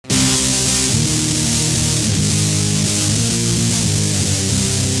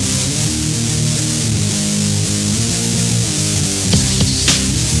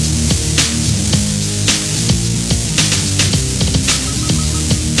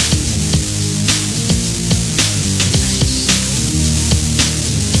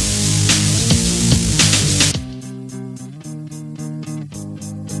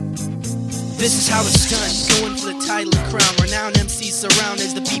This is how it's done, going for the title and crown. Renowned MCs surround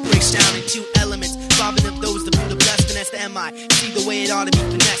as the beat breaks down in two elements. Bobbing of those, the Buddha blessed, finesse the M.I. See the way it ought to be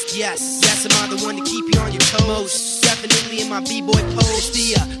finessed, yes. Yes, am I the one to keep you on your toes? Most definitely in my b-boy pose.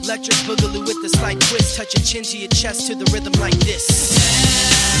 The electric boogaloo with the slight twist. Touch your chin to your chest to the rhythm like this.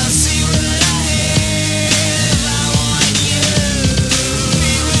 Now see what I have, I want you.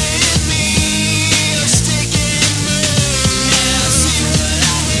 Be with me, or stick and move. Now see what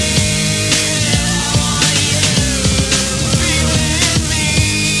I have, I want you. Be with me,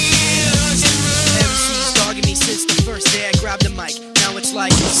 or stick and move. MC's dogging me since the first day I grabbed the mic. Now it's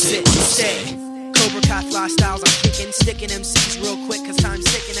like sit, stay. Cobra Kai fly styles, I'm kicking, sticking MCs real quick, cause time's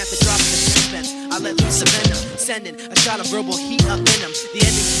ticking at the drop of the suspense. I let loose a venom, sending a shot of verbal heat up in them. The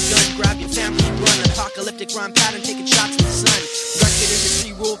ending's begun, grab your family and run. Apocalyptic rhyme pattern, taking shots in the sun. Record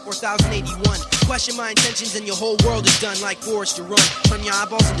industry rule 4081. Question my intentions and your whole world is done like Forrest to run. Turn your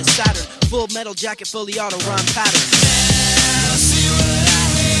eyeballs into Saturn, full metal jacket, fully auto rhyme pattern.